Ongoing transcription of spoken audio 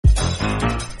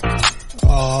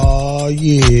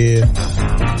yeah.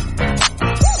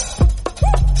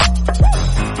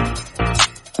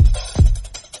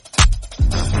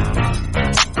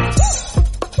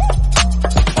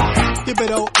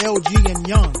 Thibedeaux, LG, and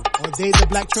Young, or they the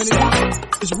Black Trinity,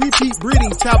 is repeat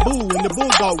breeding taboo in the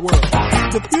bulldog world.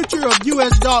 The future of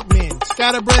U.S. dogmen,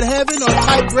 scatterbred heaven or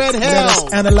typebred hell? Let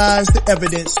us analyze the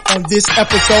evidence on this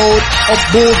episode of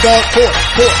Bulldog Court.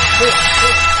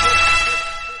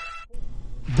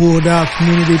 Bulldog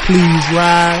community, please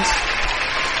rise.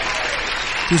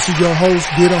 This is your host,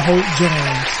 Get a Hold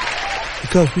Jones,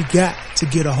 because we got to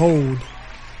get a hold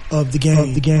of the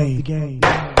game.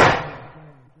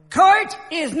 Court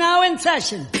is now in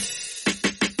session.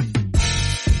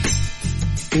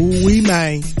 Ooh, we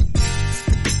man.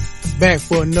 Back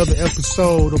for another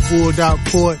episode of Bulldog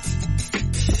Court.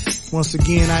 Once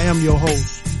again, I am your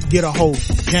host, Get a Hold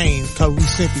Game, because we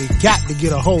simply got to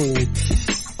get a hold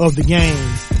of the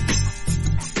game.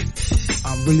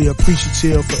 I'm really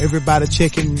appreciative for everybody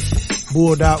checking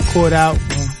Bulldog Court out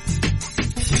on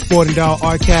the Sporting Dog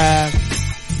Archive.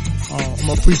 I'm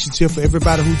appreciative for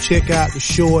everybody who check out the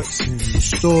shorts and the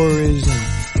stories and,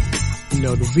 you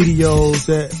know, the videos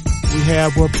that we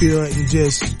have up here, and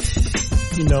just,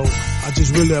 you know, I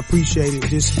just really appreciate it.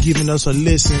 Just giving us a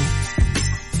listen,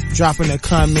 dropping a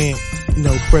comment, you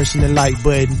know, pressing the like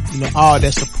button, you know, all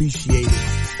that's appreciated.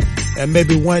 And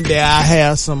maybe one day I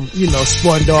have some, you know,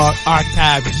 Sporting Dog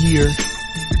Archive gear,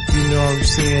 you know what I'm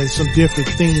saying, some different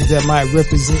things that might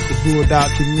represent the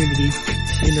Bulldog community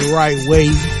in the right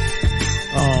way.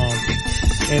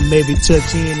 And maybe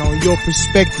touch in on your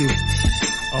perspective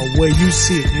of where you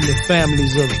sit in the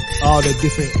families of all the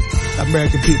different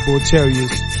American Pit Bull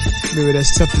Terriers. Maybe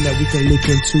that's something that we can look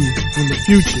into in the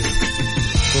future.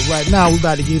 But right now, we're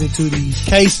about to get into these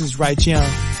cases right here.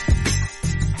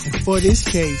 And for this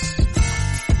case,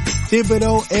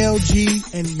 Thibedeaux,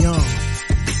 LG, and Young.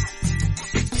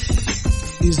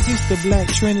 Is this the Black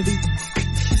Trinity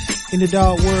in the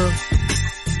dog world?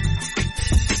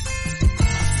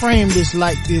 Frame this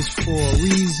like this for a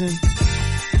reason.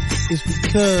 It's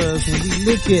because when we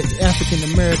look at the African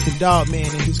American dog man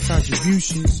and his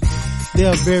contributions, they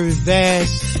are very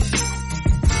vast,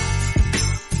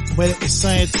 but at the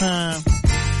same time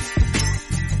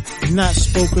not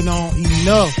spoken on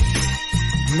enough,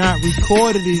 not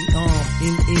recorded in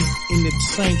the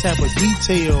same type of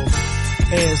detail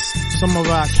as some of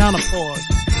our counterparts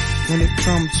when it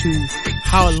comes to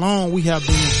how long we have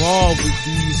been involved with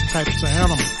these types of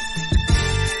animals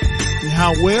and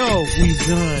how well we've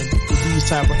done with these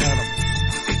type of animals.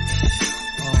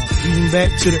 Even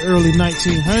back to the early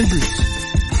 1900s,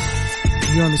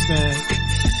 you understand,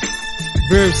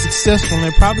 very successful,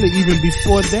 and probably even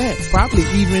before that, probably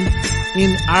even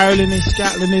in Ireland and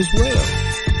Scotland as well,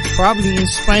 probably in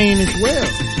Spain as well,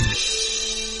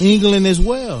 England as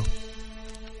well.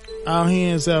 Our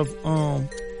hands have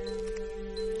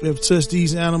touched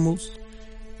these animals,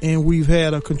 and we've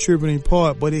had a contributing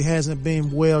part, but it hasn't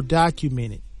been well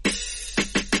documented.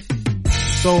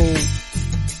 So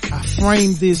I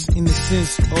frame this in the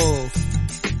sense of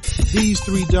these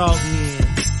three dog men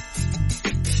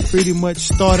pretty much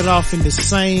started off in the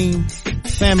same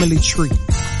family tree,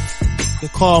 the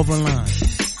Carver line,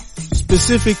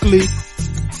 specifically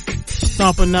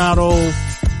stomping out old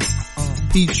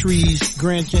Petree's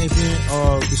grand champion,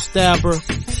 the Stabber,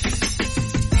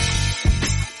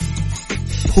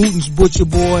 Putin's Butcher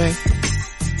Boy,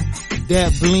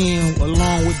 that blend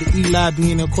along with the Eli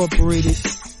being incorporated,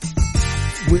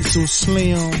 Whistle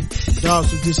Slim,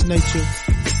 dogs of this nature,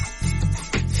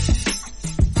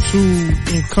 to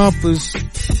encompass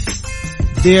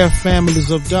their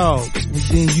families of dogs. And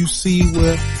then you see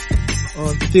where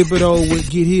Thibedeaux would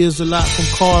get his a lot from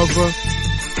Carver,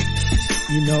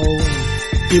 you know,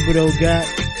 and Thibedeaux got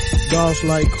dogs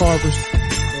like Carver's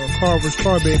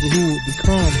Car Baby, who would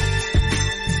become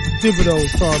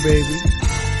Thibedeaux's Car Baby.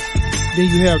 Then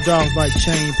you have dogs like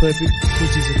Chain Puppet,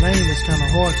 which is a name that's kind of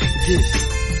hard to forget.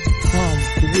 From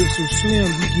the Whistle Slim,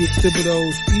 you get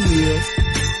Thibedeaux's female,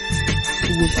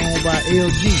 who was owned by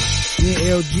LG. Then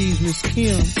LG's Miss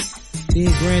Kim,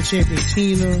 then Grand Champion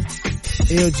Tina,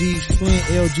 LG's Flint,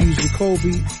 LG's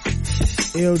Jacoby,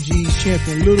 LG's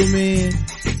Champion Little Man.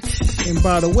 And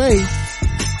by the way,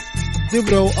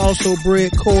 Thibedeaux also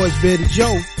bred Coy's Betty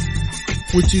Joe,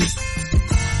 which is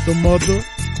the mother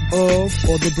of,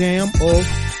 or the dam of,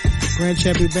 Grand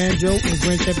Champion Banjo and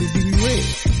Grand Champion BB Red.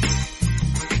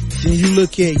 Then you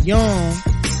look at Young,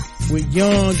 with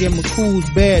Young and McCool's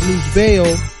Bad News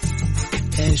Bell,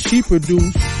 and she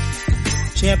produced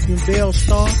Champion Bell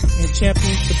Star and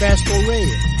Champion Tabasco Red,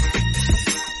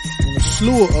 and a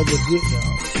slew of other good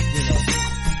dogs, you know.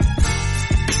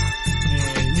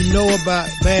 you know about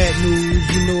Bad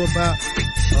News, you know about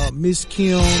Miss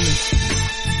Kim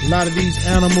and a lot of these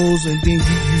animals, and then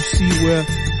you see where,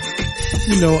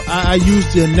 you know, I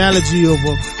use the analogy of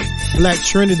a Black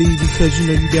Trinity because, you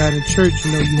know, you got in church,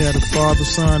 you know, you had the Father,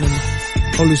 Son, and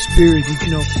Holy Spirit,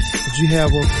 you know, but you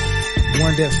have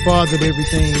one that fathered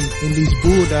everything in these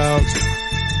bulldogs,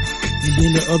 and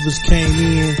then the others came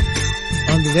in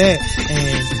under that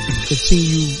and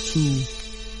continue to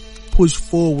push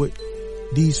forward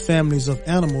these families of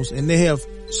animals, and they have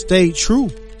stayed true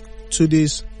to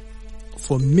this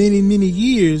for many, many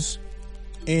years.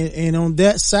 And on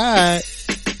that side,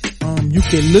 you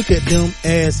can look at them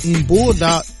as in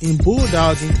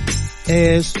bulldogging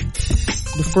as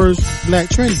the first Black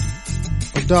Trinity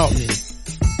of dogmen,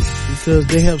 because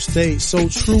they have stayed so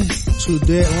true to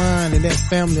that line and that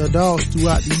family of dogs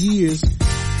throughout the years.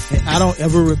 And I don't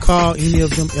ever recall any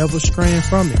of them ever straying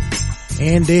from it.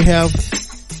 And they have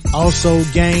also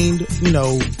gained, you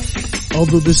know,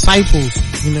 other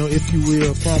disciples, you know, if you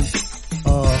will, from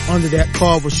under that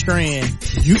Carver strand.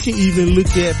 You can even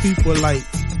look at people like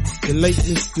the late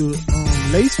Mr.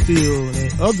 Lacefield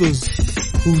and others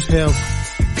who have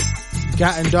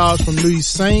gotten dogs from this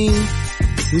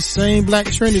same Black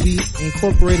Trinity,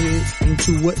 incorporated it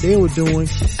into what they were doing,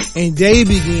 and they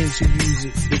began to use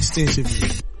it extensively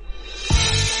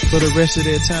for the rest of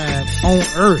their time on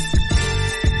Earth.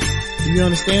 You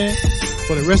understand?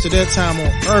 For the rest of their time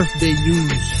on Earth, they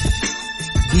use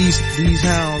these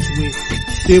hounds with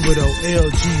Thibedeaux,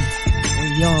 LG,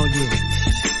 and Youngin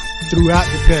throughout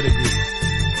the pedigree.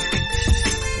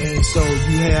 And so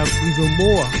you have even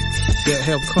more that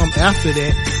have come after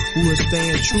that who are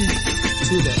staying true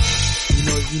to that.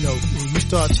 You know, when you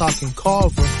start talking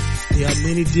Carver, there are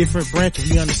many different branches.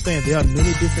 You understand? There are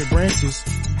many different branches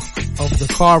of the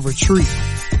Carver tree,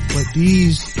 but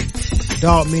these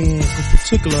dogmen in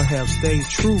particular have stayed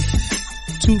true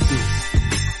to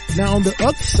this. Now on the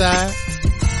other side,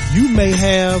 you may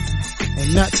have,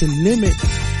 and not to limit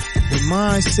the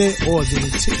mindset or the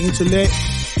intellect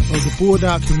of the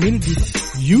bulldog community,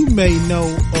 you may know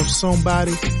of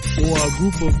somebody or a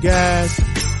group of guys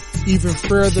even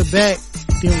further back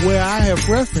than where I have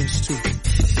reference to.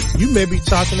 You may be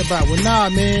talking about, well, nah,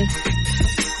 man,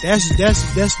 that's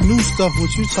new stuff.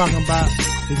 What you talking about?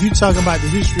 If you talking about the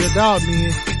history of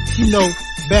dogmen, you know,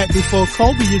 back before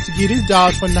Kobe used to get his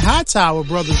dogs from the Hightower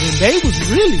brothers, and they was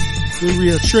really the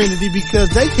real Trinity because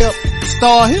they kept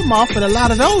starting him off, and a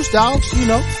lot of those dogs, you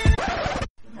know.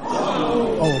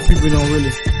 Oh, people don't really,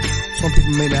 some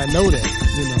people may not know that,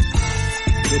 you know.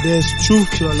 But there's truth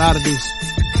to a lot of this.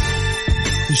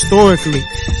 Historically,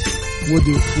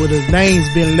 where the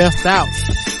names been left out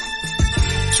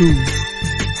to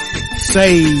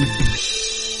save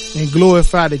and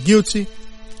glorify the guilty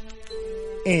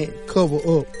and cover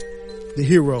up the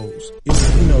heroes.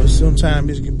 It's, you know,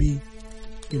 sometimes it can be,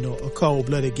 you know, a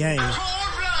cold-blooded game,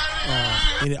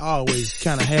 and it always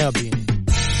kind of have been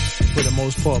for the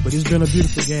most part. But it's been a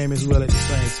beautiful game as well at the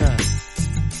same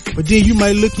time. But then you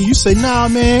might look and you say, nah,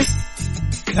 man,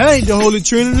 that ain't the Holy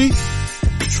Trinity.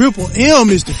 Triple M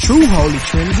is the true Holy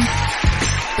Trinity.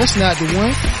 That's not the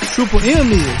one. Triple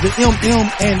M is the M,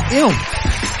 and M.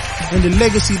 And the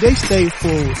legacy they stayed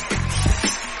forward.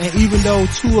 And even though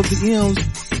two of the M's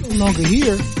no longer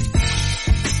here,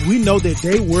 we know that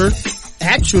they were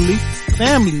actually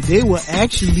family. They were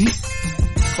actually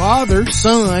father,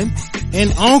 son,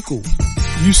 and uncle.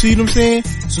 You see what I'm saying?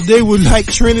 So they were like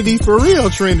Trinity for real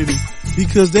Trinity,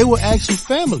 because they were actually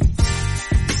family.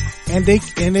 And they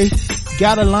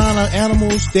got a line of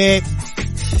animals that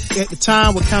at the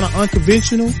time were kind of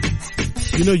unconventional.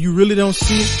 You know, you really didn't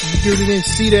see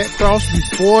that cross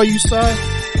before you saw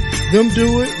them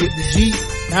do it with the Jeep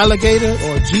Alligator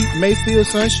or Jeep Mayfield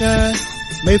Sunshine,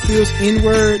 Mayfield's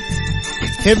N-word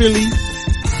heavily,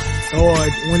 or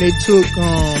when they took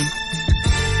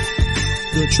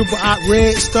the triple out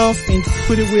red stuff and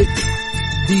put it with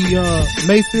the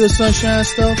Mayfield Sunshine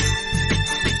stuff.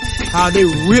 How they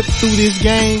ripped through this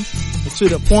game to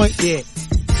the point that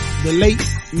the late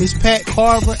Miss Pat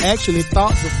Carver actually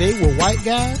thought that they were white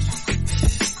guys,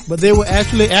 but they were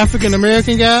actually African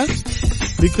American guys,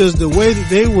 because the way that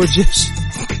they were just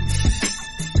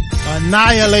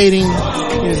annihilating, you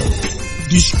know,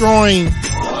 destroying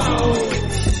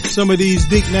some of these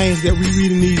nicknames that we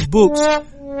read in these books,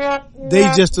 they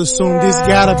just assumed this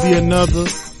gotta be another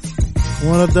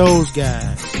one of those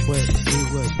guys, but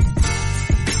it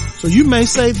wasn't. So you may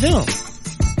say them.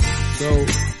 So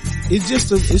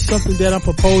it's something that I'm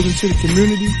proposing to the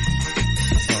community.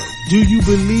 Do you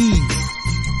believe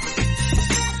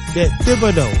that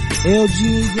Thibedeaux, LG,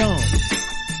 and Young,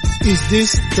 is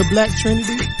this the Black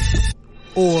Trinity?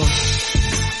 or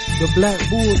the black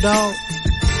bulldog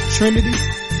trinity.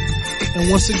 And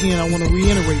once again, I want to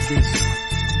reiterate this,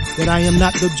 that I am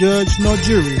not the judge nor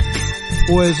jury,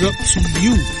 or it's up to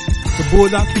you, the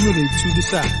bulldog community, to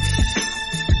decide.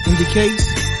 In the case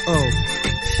of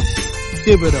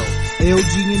Thibedeaux,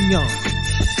 LG, and Young,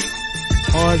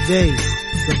 are they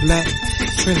the black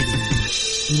trinity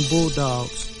in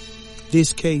bulldogs?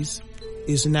 This case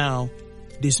is now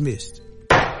dismissed.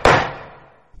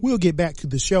 We'll get back to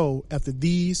the show after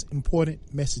these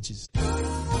important messages.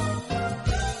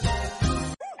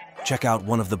 Check out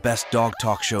one of the best dog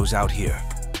talk shows out here,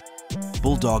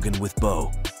 Bulldoggin' with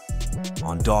Bo,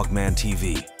 on Dogman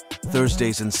TV,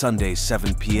 Thursdays and Sundays,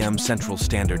 7 p.m. Central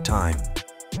Standard Time.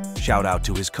 Shout out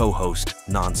to his co-host,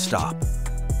 Nonstop.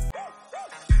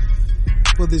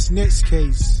 For this next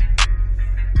case,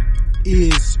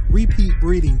 is repeat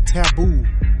breeding taboo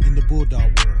in the bulldog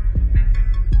world?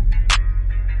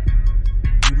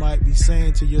 You might be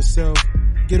saying to yourself,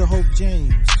 get a hope,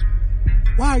 James.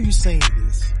 Why are you saying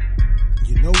this?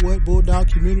 You know what, bulldog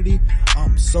community?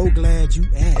 I'm so glad you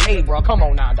asked. Hey, bro, come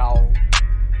on now, dog.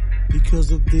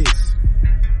 Because of this.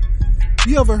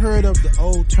 You ever heard of the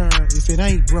old term, if it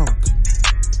ain't broke,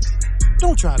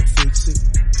 don't try to fix it?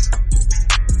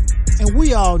 And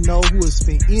we all know who has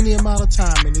spent any amount of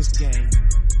time in this game.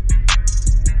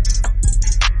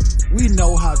 We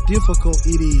know how difficult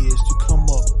it is to come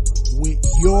up with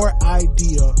your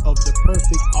idea of the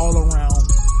perfect all-around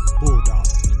bulldog.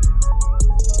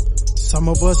 Some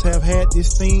of us have had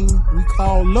this thing we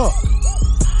call luck,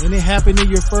 and it happened in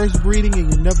your first breeding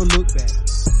and you never look back.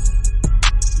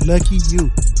 Lucky you.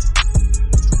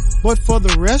 But for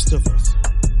the rest of us,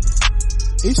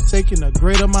 it's taken a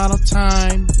great amount of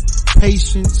time,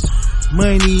 patience,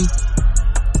 money,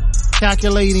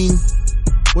 calculating,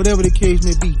 whatever the case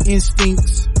may be,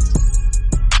 instincts,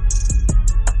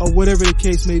 or whatever the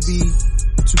case may be,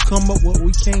 to come up what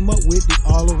we came up with, the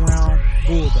all-around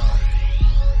bulldog.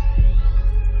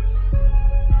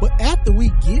 But after we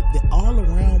get the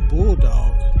all-around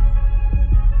bulldog,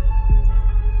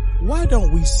 why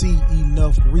don't we see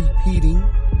enough repeating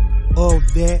of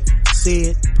that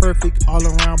said perfect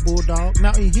all-around bulldog?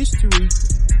 Now in history,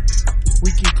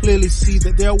 we can clearly see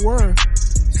that there were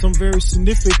some very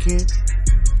significant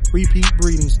repeat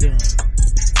breedings done.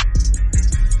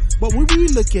 But when we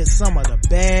look at some of the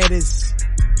baddest,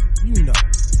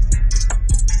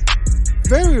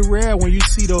 very rare when you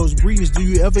see those breedings, do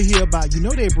you ever hear about,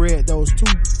 they bred those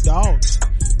two dogs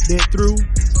that threw,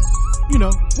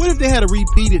 what if they had a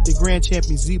repeated the Grand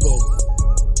Champion Zebo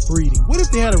breeding? What if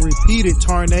they had a repeated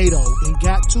tornado and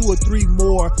got 2 or 3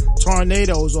 more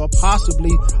tornadoes or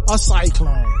possibly a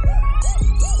cyclone?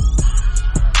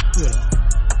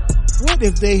 What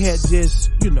if they had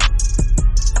just,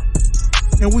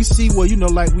 and we see where,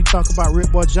 like we talk about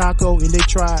Red Boy Jocko, and they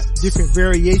tried different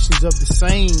variations of the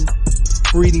same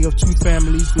breeding of 2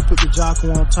 families. They put the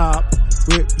Jocko on top,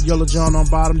 Yellow John on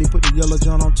bottom. They put the Yellow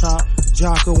John on top,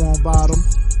 Jocko on bottom.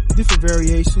 Different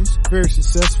variations, very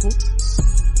successful.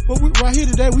 But right here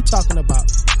today, we're talking about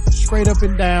straight up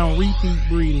and down repeat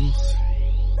breedings.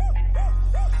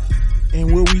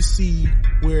 And where we see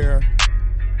where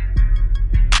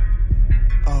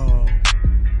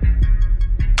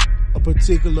a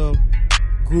particular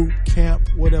group, camp,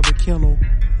 whatever, kennel,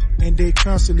 and they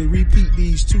constantly repeat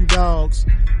these 2 dogs,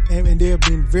 and they have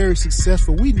been very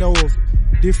successful. We know of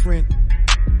different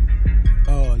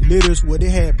litters where they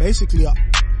had basically a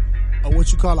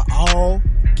what you call an all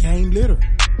game litter.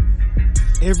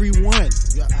 Every one,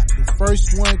 the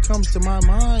first one comes to my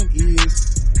mind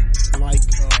is like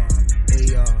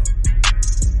a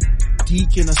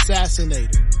deacon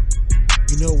assassinator.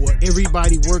 Where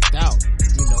everybody worked out.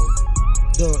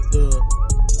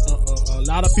 A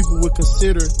lot of people would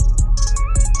consider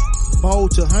Bow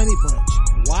to Honey Bunch.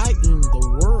 Why in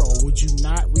the world would you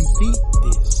not repeat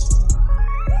this?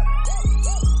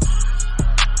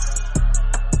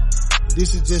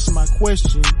 This is just my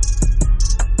question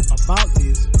about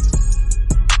this,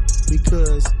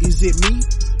 because is it me?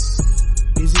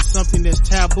 Is it something that's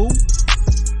taboo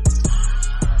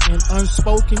and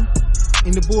unspoken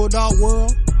in the bulldog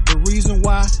world? The reason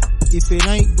why, if it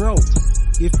ain't broke,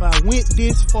 if I went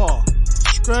this far,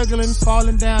 struggling,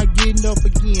 falling down, getting up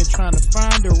again, trying to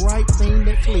find the right thing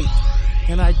that clicked,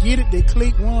 and I get it, they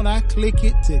click, won't I click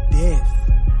it to death?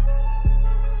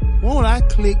 Won't I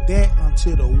click that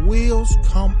until the wheels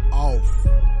come off?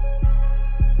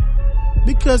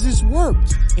 Because it's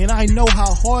worked, and I know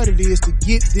how hard it is to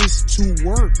get this to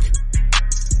work.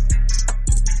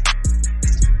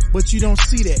 But you don't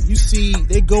see that. You see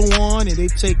they go on and they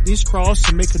take this cross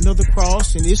and make another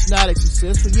cross, and it's not as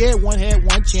successful. Yeah, one had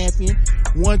one champion,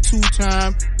 one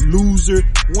 2-time loser,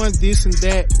 one this and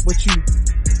that. But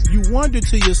you wonder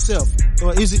to yourself,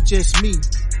 or is it just me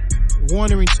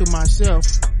wondering to myself,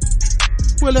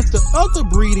 well, if the other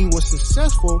breeding was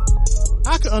successful,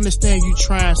 I can understand you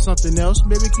trying something else.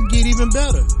 Maybe it can get even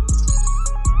better.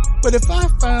 But if I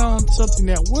found something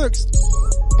that works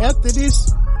after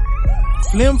this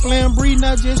flim-flam breeding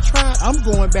I just tried, I'm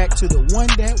going back to the one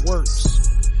that works.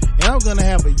 And I'm going to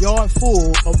have a yard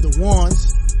full of the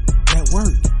ones that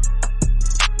work.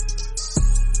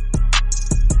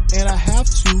 And I have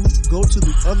to go to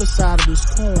the other side of this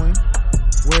coin,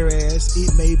 whereas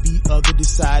it may be other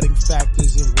deciding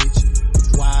factors in which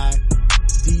why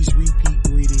these repeat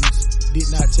breedings did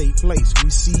not take place.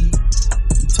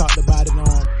 We talked about it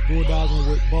on Bulldogging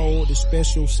with Bo, the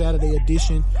special Saturday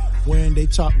edition, when we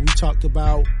talked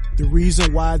about the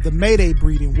reason why the Mayday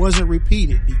breeding wasn't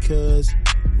repeated, because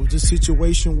it was a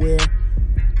situation where,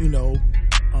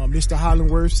 Mr.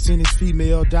 Hollingworth sent his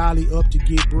female Dolly up to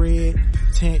get bred.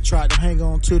 Tant tried to hang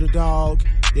on to the dog.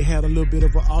 They had a little bit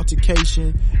of an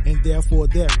altercation, and therefore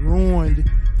that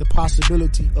ruined the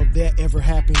possibility of that ever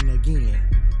happening again.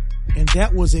 And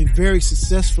that was a very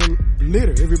successful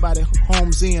litter. Everybody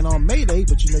homes in on Mayday,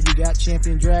 but you got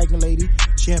Champion Dragon Lady,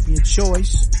 Champion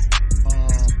Choice.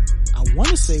 I want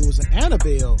to say it was an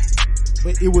Annabelle,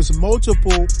 but it was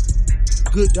multiple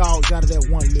good dogs out of that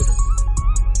one litter.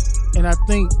 And I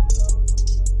think,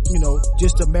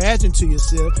 just imagine to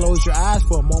yourself, close your eyes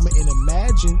for a moment and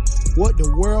imagine what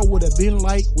the world would have been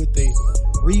like with a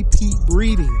repeat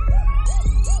breeding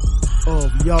of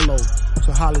Yellow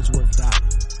to Hollingsworth Dolly.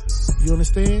 You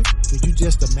understand? Could you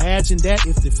just imagine that?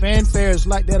 If the fanfare is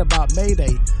like that about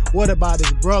Mayday, what about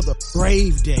his brother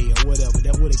Brave Day or whatever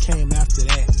that would have came after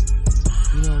that?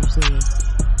 You know what I'm saying?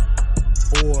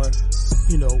 Or,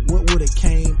 what would have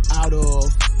came out of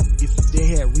if they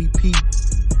had repeat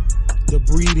the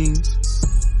breedings,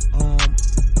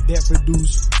 that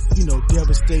produce,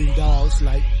 devastating dogs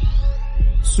like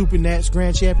Super Nat's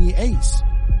Grand Champion Ace.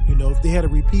 If they had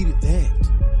repeated that.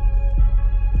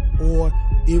 Or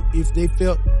if they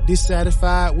felt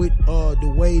dissatisfied with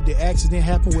the way the accident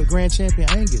happened with Grand Champion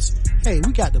Angus. Hey,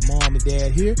 we got the mom and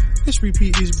dad here. Let's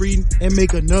repeat this breeding and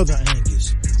make another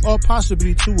Angus. Or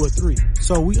possibly 2 or 3.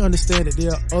 So we understand that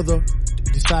there are other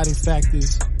deciding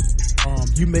factors.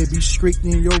 You may be strict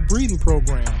in your breeding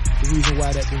program, the reason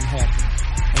why that didn't happen.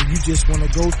 And you just want to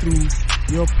go through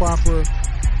your proper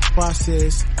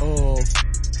process of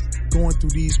going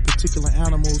through these particular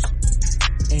animals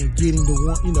and getting the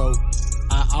one,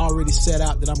 I already set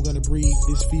out that I'm going to breed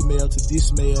this female to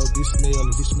this male,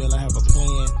 and this male. I have a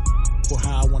plan for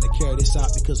how I want to carry this out,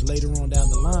 because later on down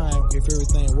the line, if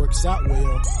everything works out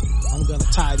well, I'm going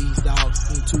to tie these dogs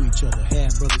into each other,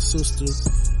 half brother, sister,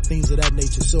 things of that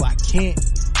nature. So I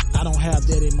don't have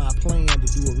that in my plan to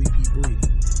do a repeat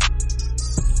breeding.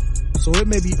 So it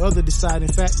may be other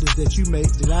deciding factors that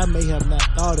I may have not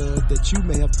thought of, that you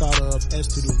may have thought of as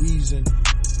to the reason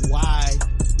why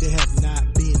there have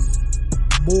not been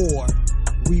more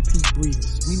repeat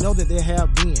breeders. We know that there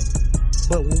have been,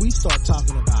 but when we start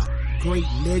talking about great,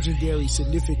 legendary,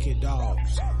 significant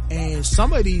dogs, and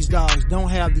some of these dogs don't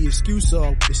have the excuse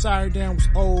of the sire dam was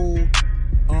old,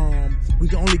 we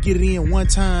can only get it in one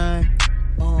time,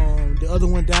 the other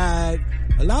one died.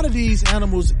 A lot of these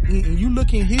animals, and you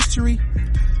look in history,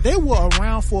 they were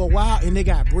around for a while and they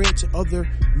got bred to other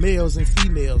males and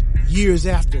females years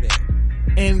after that.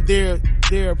 And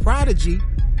their prodigy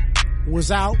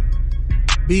was out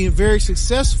being very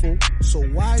successful. So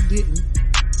why didn't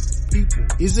people?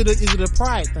 Is it a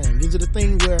pride thing? Is it a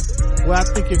thing where I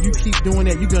think if you keep doing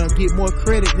that, you're going to get more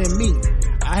credit than me?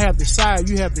 I have the sire,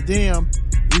 you have the dam.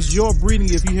 It's your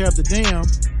breeding if you have the dam.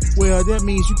 Well, that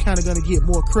means you kind of going to get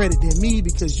more credit than me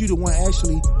because you the one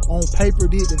actually on paper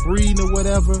did the breeding or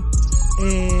whatever.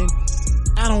 And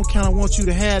I don't kind of want you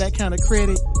to have that kind of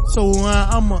credit. So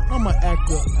I'm a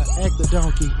act a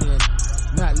donkey and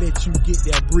not let you get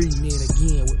that breeding in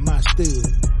again with my stud,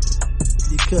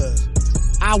 because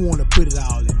I want to put it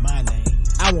all in my name.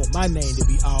 I want my name to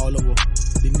be all over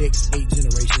the next 8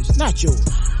 generations, not yours.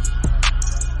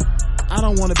 I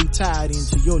don't want to be tied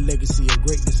into your legacy of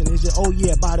greatness. And they say, oh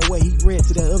yeah, by the way, he bred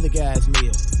to that other guy's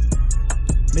male.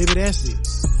 Maybe that's it.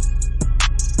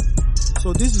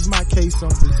 So this is my case I'm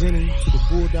presenting to the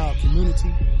Bulldog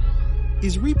community.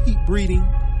 Is repeat breeding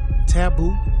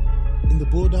taboo in the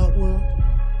Bulldog world?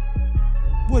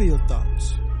 What are your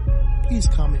thoughts? Please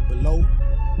comment below.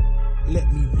 Let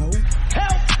me know.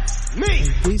 Help me!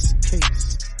 And this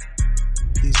case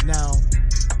is now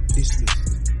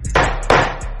dismissed.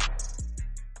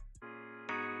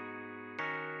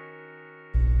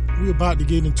 we're about to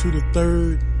get into the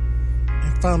third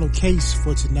and final case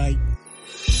for tonight.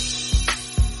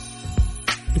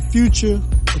 The future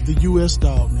of the U.S.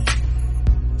 dogman.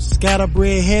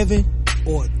 Scatterbred heaven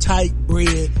or tight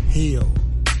bred hell.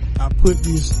 I put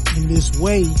this in this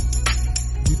way.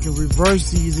 You can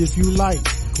reverse these if you like,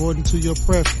 according to your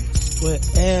preference.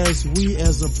 But as we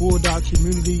as a bulldog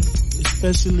community,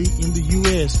 especially in the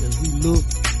U.S., as we look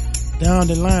down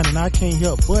the line, and I can't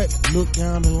help but look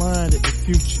down the line at the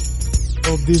future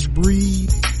of this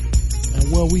breed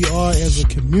and where we are as a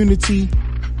community,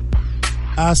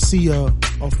 I see a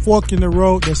fork in the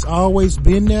road that's always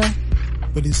been there,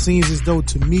 but it seems as though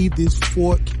to me this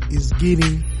fork is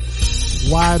getting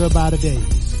wider by the day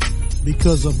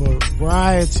because of a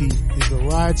variety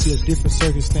of different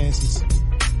circumstances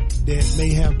that may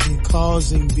have been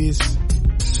causing this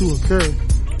to occur.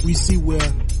 We see where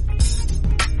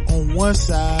on one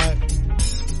side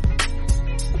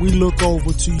we look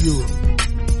over to Europe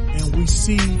and we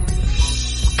see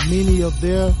many of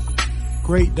their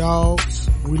great dogs.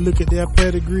 We look at their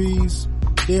pedigrees,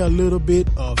 they're a little bit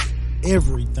of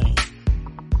everything.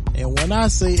 And when I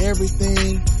say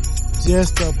everything,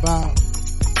 just about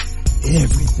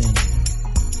everything.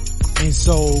 And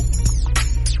so,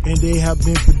 and they have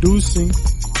been producing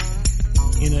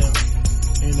in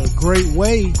a great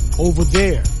way over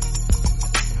there.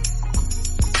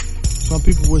 Some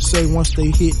people would say once they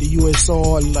hit the U.S.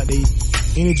 soil, like their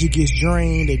energy gets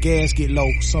drained, their gas get low,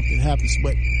 something happens,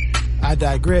 but I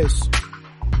digress.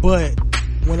 But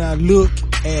when I look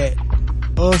at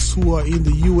us who are in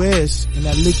the U.S. and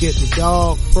I look at the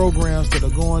dog programs that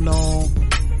are going on,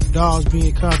 dogs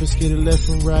being confiscated left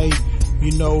and right,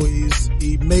 you know,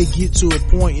 it may get to a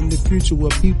point in the future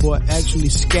where people are actually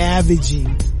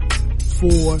scavenging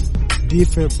for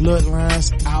different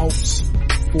bloodlines, outs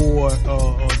for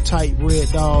tight bred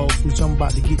dogs, which I'm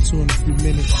about to get to in a few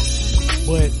minutes.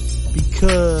 But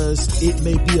because it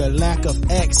may be a lack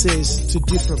of access to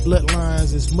different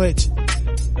bloodlines as much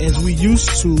as we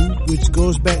used to, which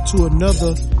goes back to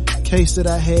another case that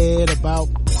I had about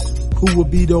who would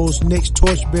be those next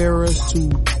torchbearers to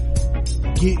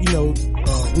get,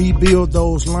 rebuild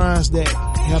those lines that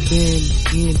have been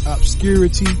in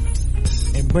obscurity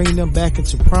and bring them back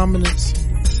into prominence.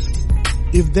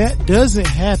 If that doesn't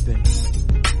happen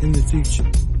in the future,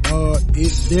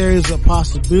 there is a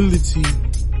possibility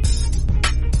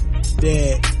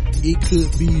that it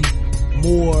could be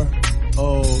more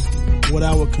of what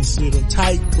I would consider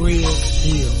tight bred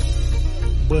hell.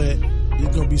 But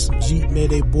there's gonna be some Jeep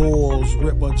Mayday Boils,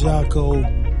 Red Bull Jocko,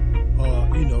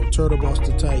 Turtle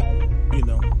Buster type,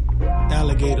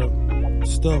 alligator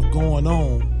stuff going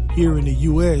on here in the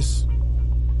U.S.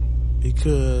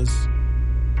 because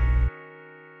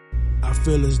I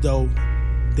feel as though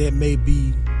that may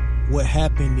be what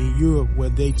happened in Europe, where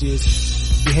they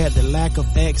had the lack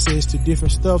of access to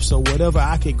different stuff. So whatever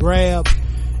I could grab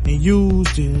and use,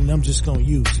 then I'm just gonna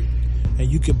use it. And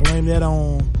you can blame that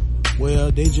on,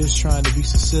 well, they just trying to be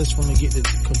successful and get the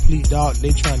complete dog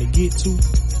they trying to get to.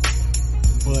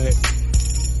 But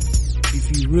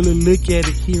if you really look at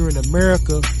it here in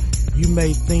America, you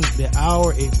may think that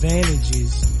our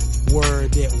advantages were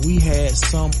that we had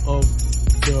some of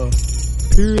the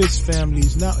purest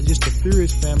families, not just the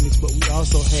purest families, but we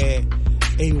also had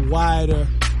a wider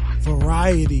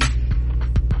variety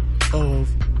of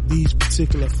these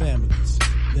particular families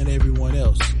than everyone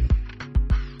else.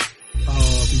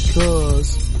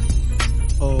 Because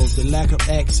of the lack of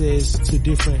access to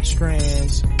different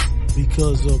strands,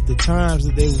 because of the times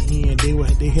that they were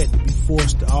in, they had to be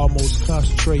forced to almost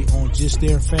concentrate on just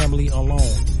their family alone.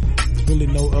 There's really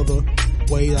no other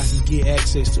way I can get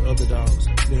access to other dogs.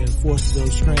 They're forced to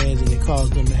those strands, and it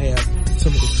caused them to have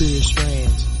some of the purest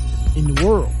strands in the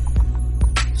world.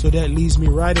 So that leads me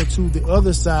right into the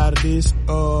other side of this,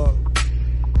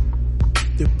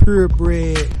 the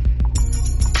purebred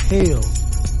hell,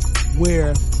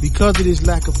 where because of this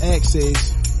lack of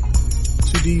access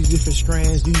to these different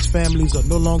strands, these families are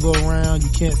no longer around. You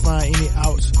can't find any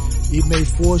outs. It may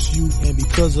force you, and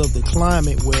because of the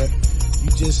climate where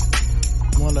you just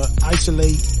want to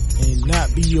isolate and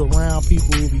not be around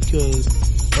people because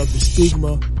of the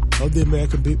stigma of the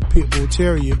American Pit Bull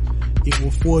Terrier, it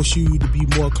will force you to be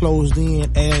more closed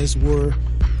in, as were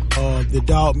the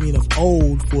dogmen of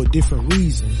old, for a different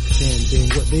reason than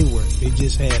what they were. They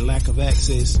just had lack of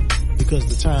access because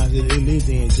the times that they lived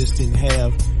in just didn't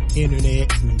have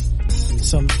internet, and in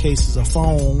some cases a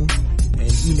phone,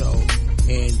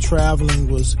 and traveling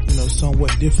was,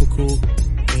 somewhat difficult,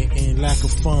 and lack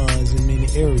of funds in many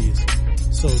areas.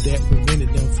 So that prevented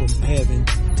them from having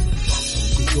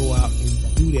to go out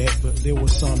and do that, but there were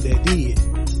some that did.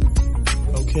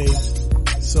 Okay.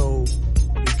 So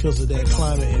because of that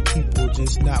climate and people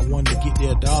just not wanting to get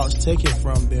their dogs taken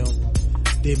from them,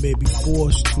 they may be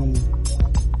forced to,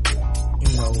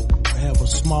 you know, have a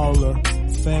smaller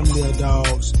family of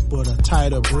dogs, but a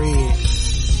tighter bred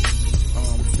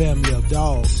family of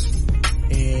dogs.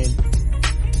 And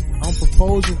I'm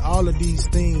proposing all of these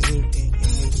things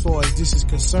as far as this is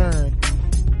concerned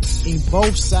in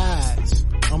both sides.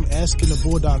 I'm asking the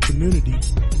bulldog community,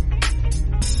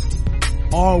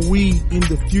 are we in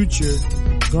the future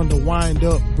going to wind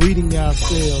up breeding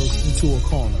ourselves into a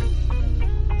corner?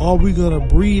 Are we going to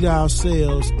breed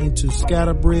ourselves into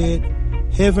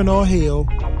scatterbred, heaven or hell,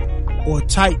 or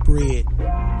tight bred,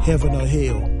 heaven or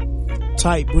hell?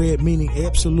 Tight bred meaning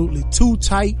absolutely too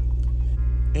tight,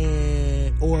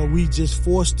 or are we just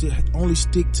forced to only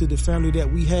stick to the family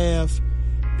that we have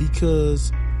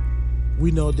because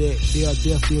we know that there are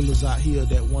death dealers out here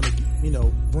that want to, you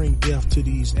know, bring death to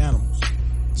these animals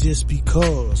just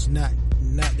because, not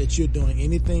that you're doing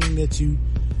anything that you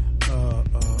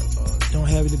don't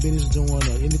have any business doing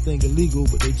or anything illegal,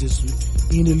 but they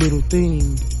just any little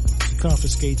thing to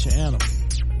confiscate your animal.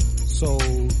 So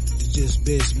it's just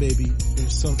best maybe in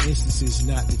some instances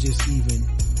not to just even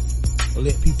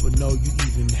let people know you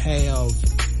even have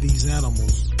these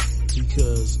animals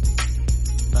because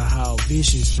of how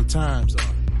vicious the times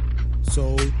are.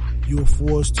 So you're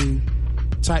forced to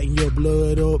tighten your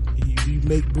blood up. You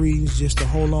make breeds just to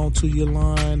hold on to your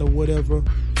line or whatever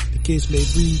the case may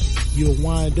be. You'll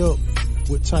wind up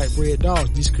with tight bred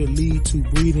dogs. This could lead to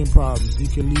breeding problems.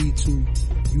 This could lead to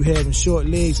you having short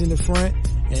legs in the front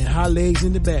and high legs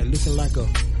in the back, looking like a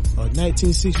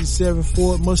 1967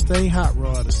 Ford Mustang hot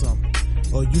rod or something.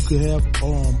 Or you could have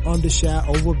undershot,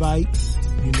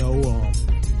 overbite, you know,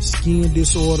 skin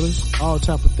disorders, all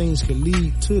type of things can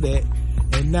lead to that.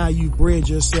 And now you bred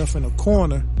yourself in a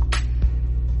corner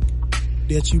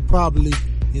that you probably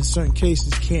in certain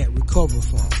cases can't recover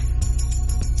from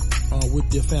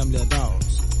with your family of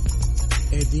dogs.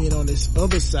 And then on this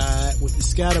other side with the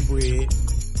scatterbred,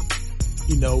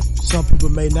 you know, some people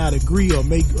may not agree or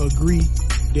may agree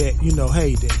that, you know,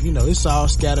 hey, that, you know, it's all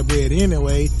scatterbred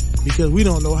anyway, because we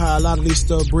don't know how a lot of this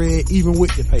stuff bred, even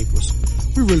with the papers.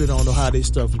 We really don't know how this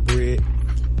stuff is bred.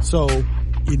 So,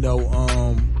 you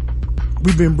know,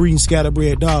 we've been breeding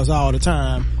scatterbred dogs all the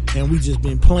time, and we just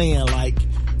been playing like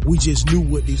we just knew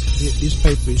what this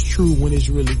paper is true when it's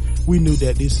really, we knew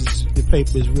that the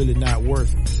paper is really not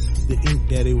worth the ink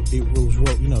that it was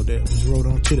wrote, you know, that was wrote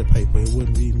onto the paper. It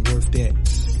wasn't even worth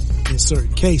that in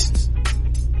certain cases.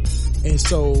 And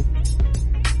so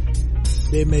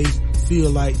they may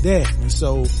feel like that. And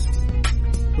so,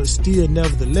 but still,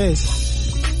 nevertheless,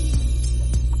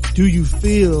 do you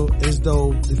feel as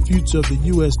though the future of the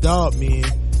U.S. dogman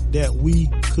that we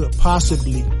could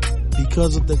possibly,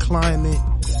 because of the climate,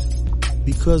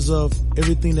 because of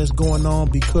everything that's going on,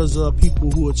 because of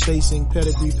people who are chasing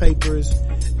pedigree papers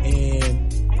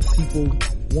and people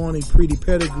wanting pretty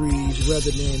pedigrees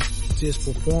rather than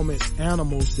just performance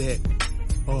animals that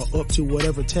are up to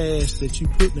whatever task that you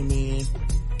put them in,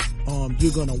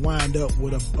 you're going to wind up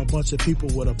with a bunch of people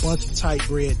with a bunch of tight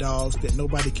bred dogs that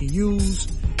nobody can use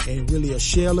and really a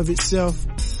shell of itself?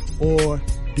 Or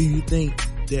do you think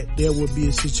that there will be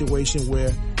a situation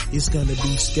where it's going to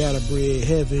be scatterbred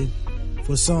heaven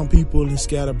for some people and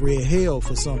scatterbred hell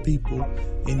for some people,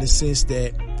 in the sense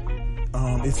that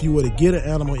if you were to get an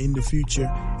animal in the future,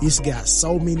 it's got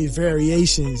so many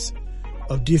variations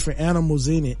of different animals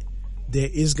in it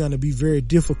that it's going to be very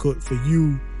difficult for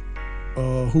you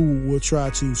who will try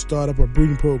to start up a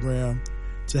breeding program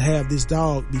to have this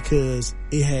dog, because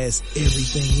it has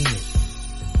everything in it.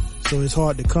 So it's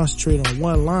hard to concentrate on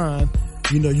one line.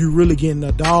 You know, you're really getting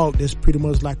a dog that's pretty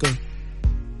much like a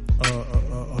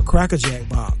Cracker Jack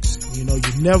box. You know,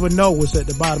 you never know what's at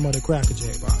the bottom of the Cracker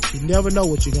Jack box. You never know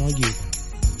what you're going to get.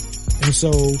 And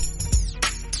so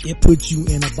it puts you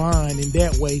in a bind in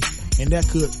that way. And that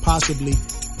could possibly,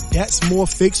 that's more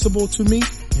fixable to me,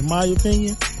 in my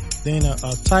opinion, than a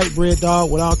tight bred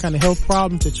dog with all kind of health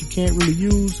problems that you can't really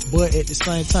use. But at the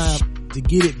same time, to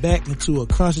get it back into a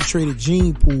concentrated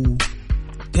gene pool,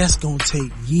 that's going to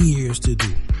take years to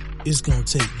do. It's going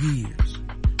to take years.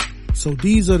 So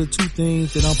these are the two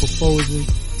things that I'm proposing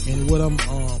and what I'm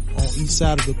on each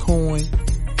side of the coin.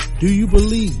 Do you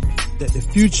believe that the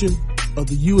future of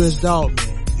the U.S. dogman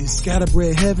is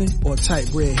scatterbred heaven or tight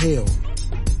bred hell?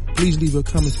 Please leave your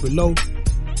comments below.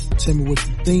 Tell me what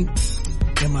you think.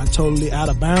 Am I totally out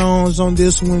of bounds on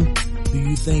this one? Do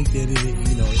you think that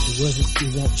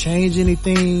it won't change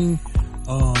anything?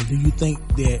 Do you think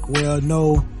that, well,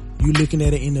 no, you're looking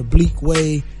at it in a bleak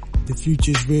way, the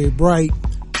future is very bright?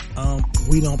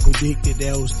 We don't predict that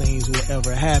those things will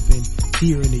ever happen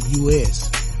here in the U.S.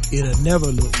 It'll never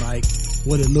look like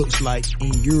what it looks like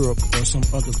in Europe or some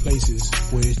other places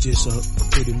where it's just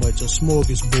pretty much a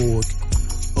smorgasbord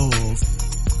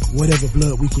of whatever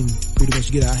blood we can pretty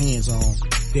much get our hands on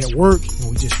that work,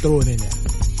 and we just throw it in there.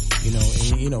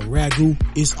 And ragu,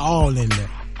 it's all in there.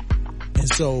 And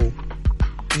so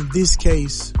in this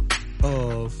case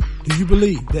do you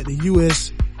believe that the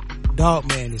U.S.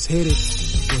 dogman is headed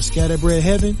for scatterbred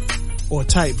heaven or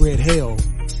tightbred hell?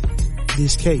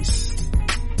 This case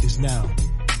is now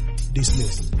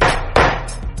dismissed.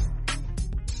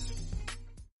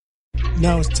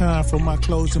 Now it's time for my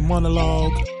closing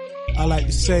monologue. I like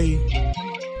to say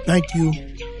thank you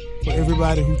for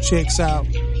everybody who checks out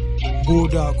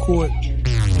Bulldog Court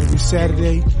every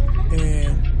Saturday,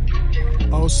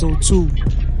 and also too,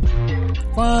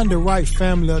 find the right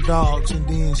family of dogs and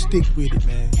then stick with it,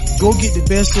 man. Go get the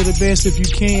best of the best if you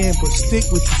can, but stick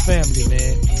with your family,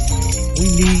 man. We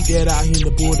need that out here in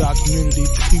the Bulldog community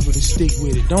for people to stick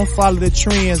with it. Don't follow the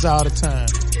trends all the time.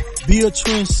 Be a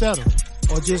trendsetter,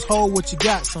 or just hold what you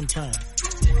got sometimes.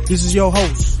 This is your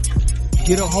host.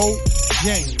 Get a hold,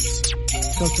 James,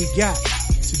 because we got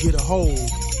to get a hold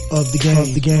of the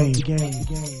game.